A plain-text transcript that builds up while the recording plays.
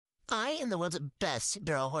I am the world's best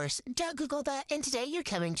barrel horse. Don't Google that. And today you're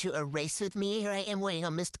coming to a race with me. Here I am waiting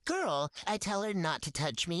on Miss Girl. I tell her not to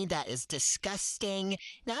touch me. That is disgusting.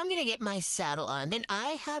 Now I'm going to get my saddle on. And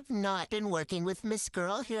I have not been working with Miss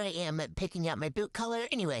Girl. Here I am picking out my boot color.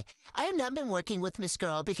 Anyway, I have not been working with Miss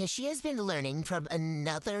Girl because she has been learning from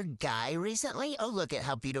another guy recently. Oh, look at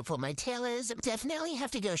how beautiful my tail is. Definitely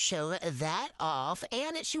have to go show that off.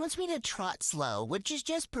 And she wants me to trot slow, which is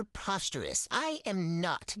just preposterous. I am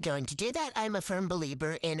not going to do that. I'm a firm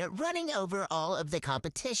believer in running over all of the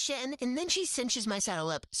competition. And then she cinches my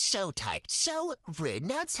saddle up so tight. So rude.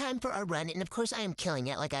 Now it's time for our run. And of course I am killing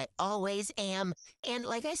it like I always am. And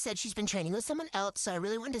like I said, she's been training with someone else. So I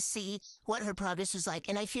really wanted to see what her progress was like.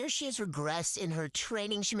 And I fear she has regressed in her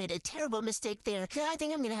training. She made a terrible mistake there. I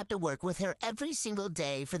think I'm going to have to work with her every single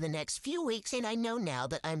day for the next few weeks. And I know now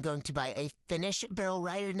that I'm going to buy a Finnish barrel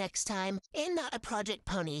rider next time and not a project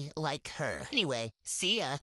pony like her. Anyway, see ya.